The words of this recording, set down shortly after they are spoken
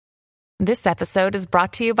This episode is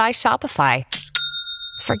brought to you by Shopify.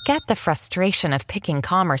 Forget the frustration of picking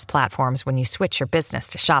commerce platforms when you switch your business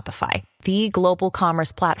to Shopify, the global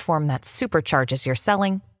commerce platform that supercharges your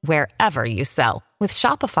selling wherever you sell. With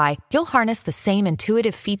Shopify, you'll harness the same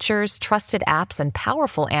intuitive features, trusted apps, and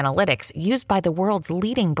powerful analytics used by the world's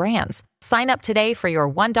leading brands. Sign up today for your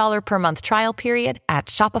 $1 per month trial period at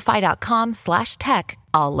shopify.com/tech,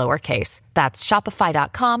 all lowercase. That's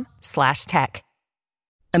shopify.com/tech.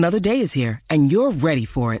 Another day is here, and you're ready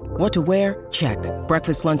for it. What to wear? Check.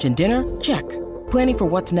 Breakfast, lunch, and dinner? Check. Planning for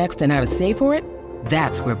what's next and how to save for it?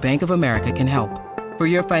 That's where Bank of America can help. For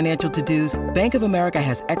your financial to-dos, Bank of America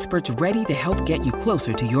has experts ready to help get you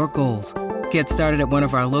closer to your goals. Get started at one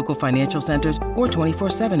of our local financial centers or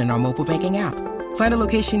 24/7 in our mobile banking app. Find a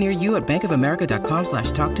location near you at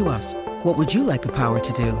bankofamerica.com/talktous. What would you like the power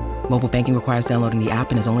to do? Mobile banking requires downloading the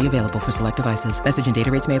app and is only available for select devices. Message and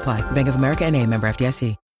data rates may apply. Bank of America N.A., member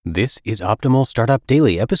FDIC. This is Optimal Startup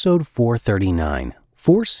Daily, episode 439,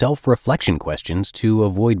 4 Self-Reflection Questions to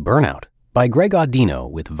Avoid Burnout, by Greg Audino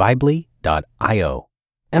with Vibely.io.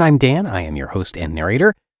 And I'm Dan, I am your host and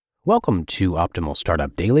narrator. Welcome to Optimal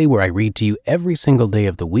Startup Daily, where I read to you every single day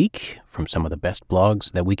of the week from some of the best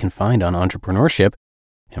blogs that we can find on entrepreneurship.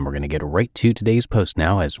 And we're going to get right to today's post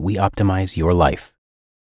now as we optimize your life.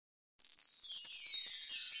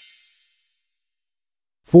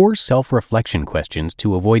 4 Self-Reflection Questions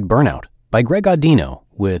to Avoid Burnout, by Greg Audino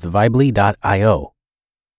with Vibely.io.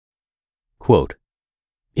 Quote,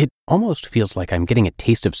 "It almost feels like I'm getting a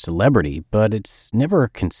taste of celebrity, but it's never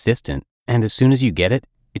consistent, and as soon as you get it,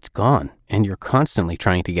 it's gone, and you're constantly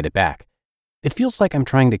trying to get it back. It feels like I'm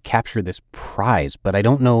trying to capture this prize, but I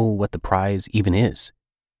don't know what the prize even is."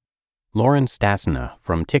 Lauren Stasina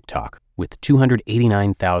from TikTok with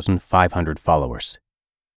 289,500 followers.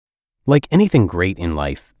 Like anything great in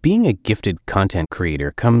life, being a gifted content creator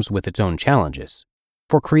comes with its own challenges.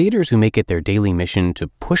 For creators who make it their daily mission to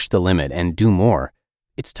push the limit and do more,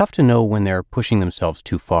 it's tough to know when they're pushing themselves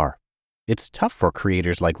too far. It's tough for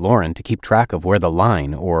creators like Lauren to keep track of where the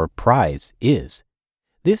line or prize is.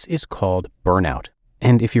 This is called burnout,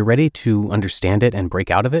 and if you're ready to understand it and break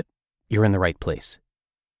out of it, you're in the right place.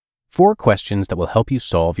 4 questions that will help you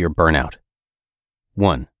solve your burnout.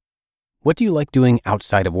 1. What do you like doing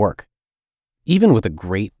outside of work? Even with a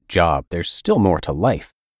great job, there's still more to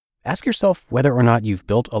life. Ask yourself whether or not you've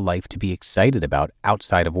built a life to be excited about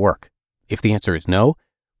outside of work. If the answer is no,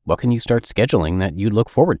 what can you start scheduling that you look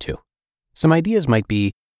forward to? Some ideas might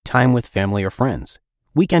be time with family or friends,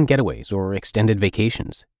 weekend getaways or extended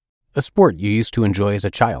vacations, a sport you used to enjoy as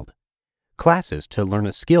a child, classes to learn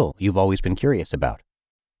a skill you've always been curious about.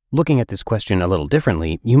 Looking at this question a little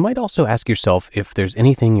differently, you might also ask yourself if there's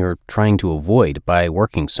anything you're trying to avoid by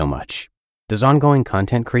working so much. Does ongoing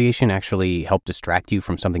content creation actually help distract you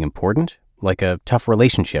from something important, like a tough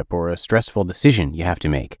relationship or a stressful decision you have to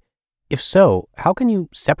make? If so, how can you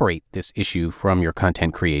separate this issue from your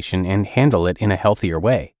content creation and handle it in a healthier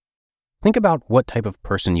way? Think about what type of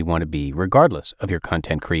person you want to be regardless of your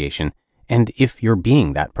content creation and if you're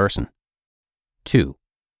being that person. 2.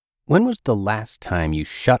 When was the last time you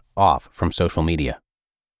shut off from social media?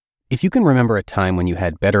 If you can remember a time when you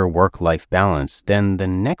had better work-life balance, then the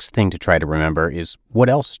next thing to try to remember is what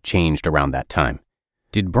else changed around that time.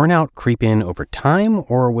 Did burnout creep in over time,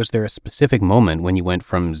 or was there a specific moment when you went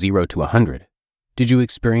from 0 to 100? Did you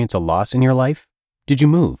experience a loss in your life? Did you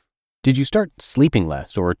move? Did you start sleeping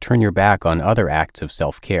less or turn your back on other acts of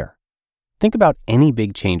self-care? Think about any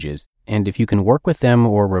big changes, and if you can work with them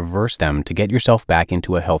or reverse them to get yourself back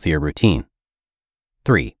into a healthier routine.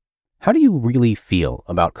 3. How do you really feel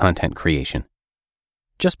about content creation?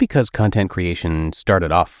 Just because content creation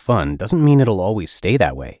started off fun doesn't mean it'll always stay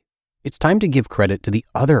that way. It's time to give credit to the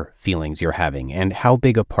other feelings you're having and how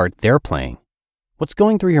big a part they're playing. What's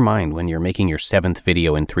going through your mind when you're making your 7th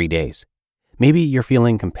video in 3 days? Maybe you're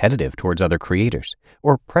feeling competitive towards other creators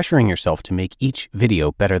or pressuring yourself to make each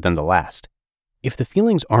video better than the last. If the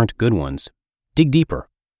feelings aren't good ones, dig deeper.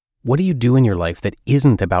 What do you do in your life that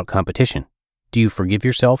isn't about competition? Do you forgive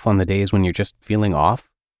yourself on the days when you're just feeling off?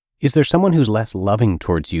 Is there someone who's less loving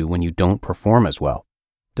towards you when you don't perform as well?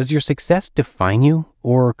 Does your success define you,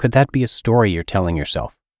 or could that be a story you're telling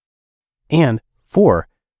yourself? And 4,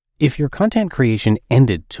 if your content creation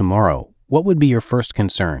ended tomorrow, what would be your first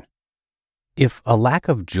concern? If a lack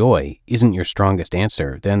of joy isn't your strongest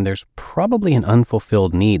answer, then there's probably an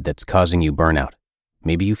unfulfilled need that's causing you burnout.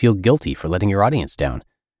 Maybe you feel guilty for letting your audience down.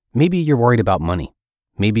 Maybe you're worried about money.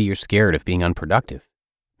 Maybe you're scared of being unproductive.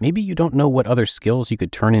 Maybe you don't know what other skills you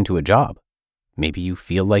could turn into a job. Maybe you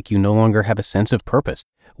feel like you no longer have a sense of purpose.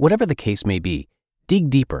 Whatever the case may be, dig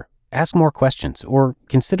deeper ask more questions, or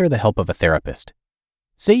consider the help of a therapist.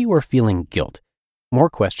 Say you are feeling guilt. More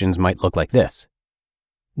questions might look like this.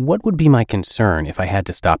 What would be my concern if I had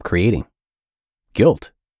to stop creating?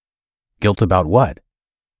 Guilt. Guilt about what?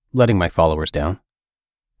 Letting my followers down.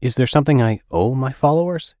 Is there something I owe my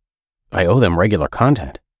followers? I owe them regular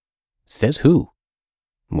content. Says who?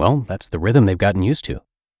 Well, that's the rhythm they've gotten used to.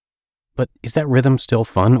 But is that rhythm still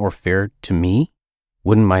fun or fair to me?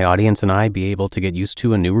 Wouldn't my audience and I be able to get used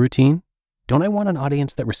to a new routine? Don't I want an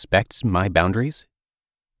audience that respects my boundaries?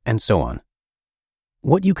 And so on.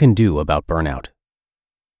 What you can do about burnout.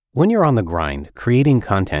 When you're on the grind, creating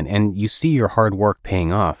content, and you see your hard work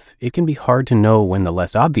paying off, it can be hard to know when the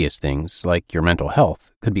less obvious things, like your mental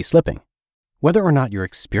health, could be slipping. Whether or not you're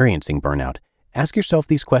experiencing burnout, ask yourself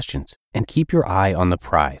these questions and keep your eye on the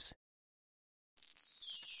prize.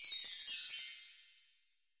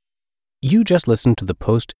 You just listened to the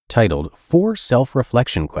post titled 4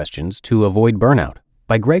 Self-Reflection Questions to Avoid Burnout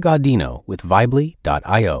by Greg Audino with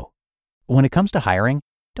Vibely.io. When it comes to hiring,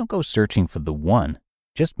 don't go searching for the one.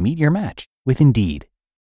 Just meet your match with Indeed.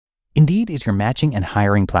 Indeed is your matching and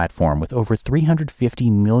hiring platform with over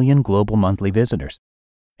 350 million global monthly visitors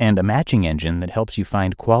and a matching engine that helps you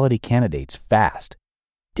find quality candidates fast.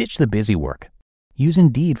 Ditch the busy work. Use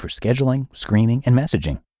Indeed for scheduling, screening, and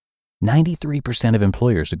messaging. 93% of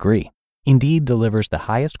employers agree. Indeed delivers the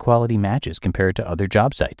highest quality matches compared to other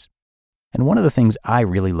job sites. And one of the things I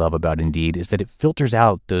really love about Indeed is that it filters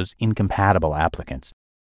out those incompatible applicants.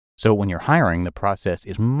 So when you're hiring, the process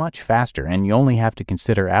is much faster and you only have to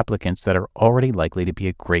consider applicants that are already likely to be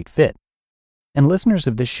a great fit. And listeners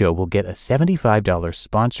of this show will get a $75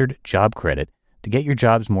 sponsored job credit to get your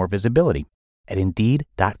jobs more visibility at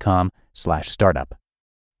Indeed.com/startup.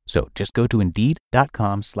 So just go to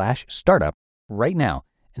Indeed.com/startup right now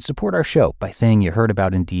and support our show by saying you heard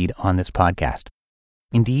about Indeed on this podcast.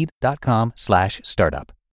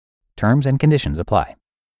 Indeed.com/startup. Terms and conditions apply.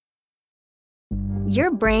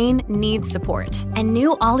 Your brain needs support, and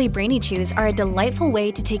new Ollie Brainy Chews are a delightful way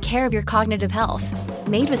to take care of your cognitive health.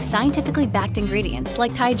 Made with scientifically backed ingredients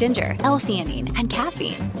like Thai ginger, L-theanine, and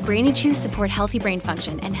caffeine, Brainy Chews support healthy brain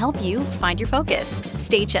function and help you find your focus,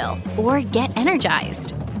 stay chill, or get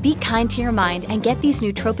energized. Be kind to your mind and get these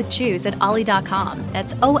nootropic chews at Ollie.com.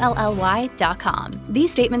 That's OLLY.com.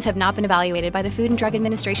 These statements have not been evaluated by the Food and Drug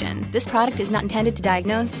Administration. This product is not intended to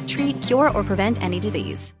diagnose, treat, cure, or prevent any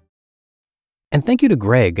disease. And thank you to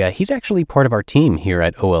Greg. He's actually part of our team here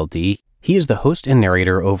at OLD. He is the host and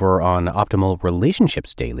narrator over on Optimal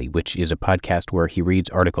Relationships Daily, which is a podcast where he reads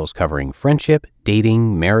articles covering friendship,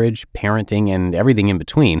 dating, marriage, parenting, and everything in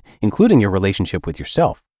between, including your relationship with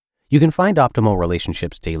yourself. You can find Optimal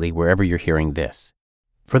Relationships Daily wherever you're hearing this.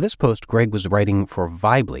 For this post, Greg was writing for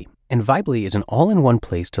Vibely, and Vibely is an all-in-one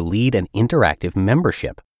place to lead an interactive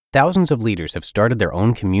membership. Thousands of leaders have started their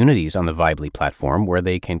own communities on the Vibely platform where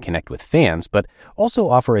they can connect with fans, but also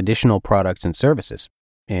offer additional products and services.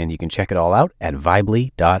 And you can check it all out at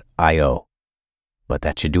Vibely.io. But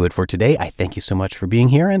that should do it for today. I thank you so much for being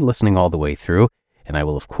here and listening all the way through. And I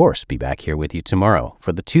will, of course, be back here with you tomorrow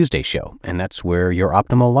for the Tuesday show, and that's where your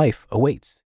optimal life awaits.